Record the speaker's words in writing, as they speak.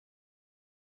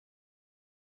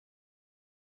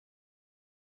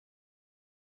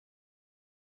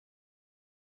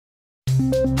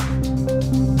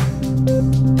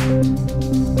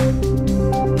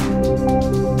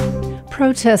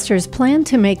Protesters plan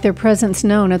to make their presence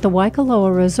known at the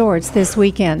Waikoloa resorts this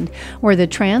weekend, where the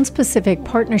Trans-Pacific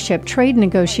Partnership trade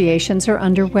negotiations are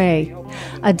underway.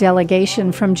 A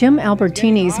delegation from Jim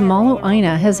Albertini's Malu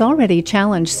Aina has already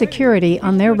challenged security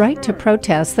on their right to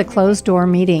protest the closed-door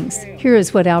meetings. Here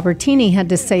is what Albertini had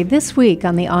to say this week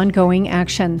on the ongoing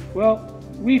action. Well,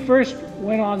 we first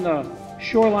went on the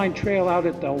shoreline trail out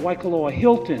at the Waikoloa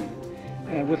Hilton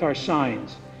with our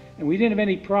signs, and we didn't have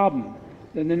any problem.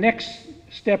 Then the next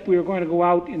step, we were going to go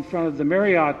out in front of the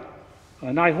Marriott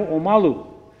Naiho'omalu,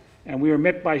 and we were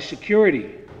met by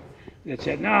security that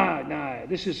said, nah,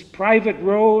 this is private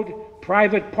road,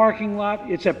 private parking lot,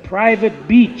 it's a private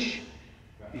beach.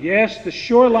 Yes, the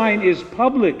shoreline is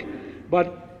public,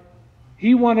 but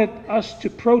he wanted us to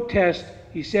protest.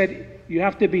 He said, you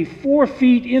have to be 4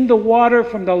 feet in the water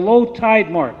from the low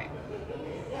tide mark.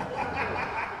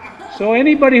 So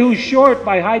anybody who's short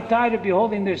by high tide would be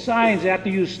holding their signs, they have to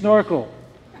use snorkel.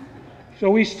 So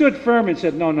we stood firm and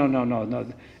said,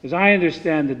 no. As I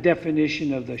understand the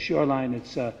definition of the shoreline,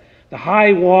 it's the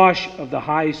high wash of the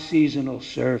high seasonal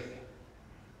surf.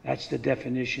 That's the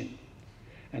definition.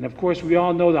 And of course, we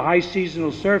all know the high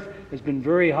seasonal surf has been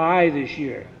very high this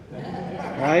year,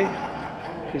 right?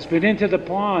 It's been into the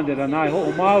pond at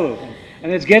Naiho'omalu,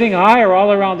 and it's getting higher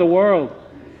all around the world.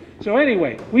 So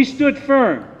anyway, we stood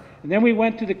firm. And then we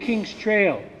went to the King's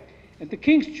Trail. And the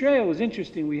King's Trail was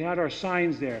interesting. We had our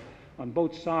signs there on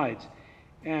both sides.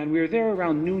 And we were there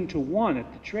around noon to 1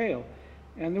 at the trail.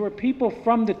 And there were people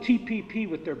from the TPP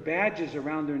with their badges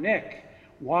around their neck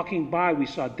walking by. We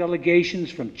saw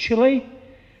delegations from Chile,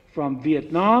 from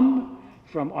Vietnam,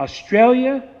 from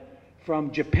Australia,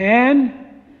 from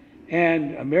Japan,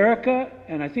 and America,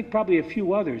 and I think probably a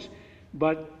few others.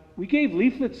 But we gave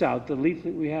leaflets out, the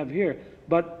leaflet we have here.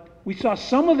 But we saw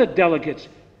some of the delegates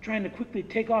trying to quickly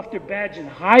take off their badge and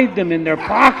hide them in their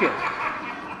pocket.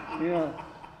 You know,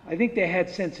 I think they had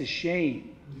sense of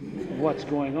shame of what's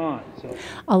going on. So,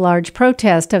 a large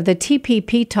protest of the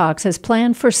TPP talks is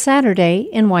planned for Saturday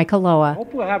in Waikoloa. I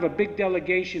hope we'll have a big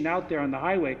delegation out there on the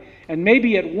highway, and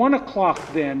maybe at 1 o'clock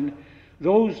then,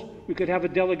 we could have a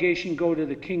delegation go to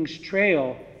the King's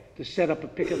Trail to set up a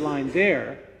picket line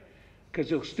there,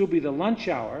 because it'll still be the lunch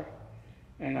hour.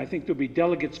 And I think there'll be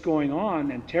delegates going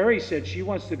on. And Terry said she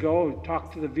wants to go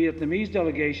talk to the Vietnamese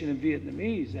delegation in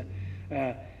Vietnamese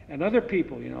and other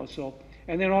people, you know. So,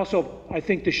 and then also, I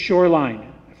think the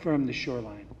shoreline, affirm the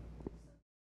shoreline.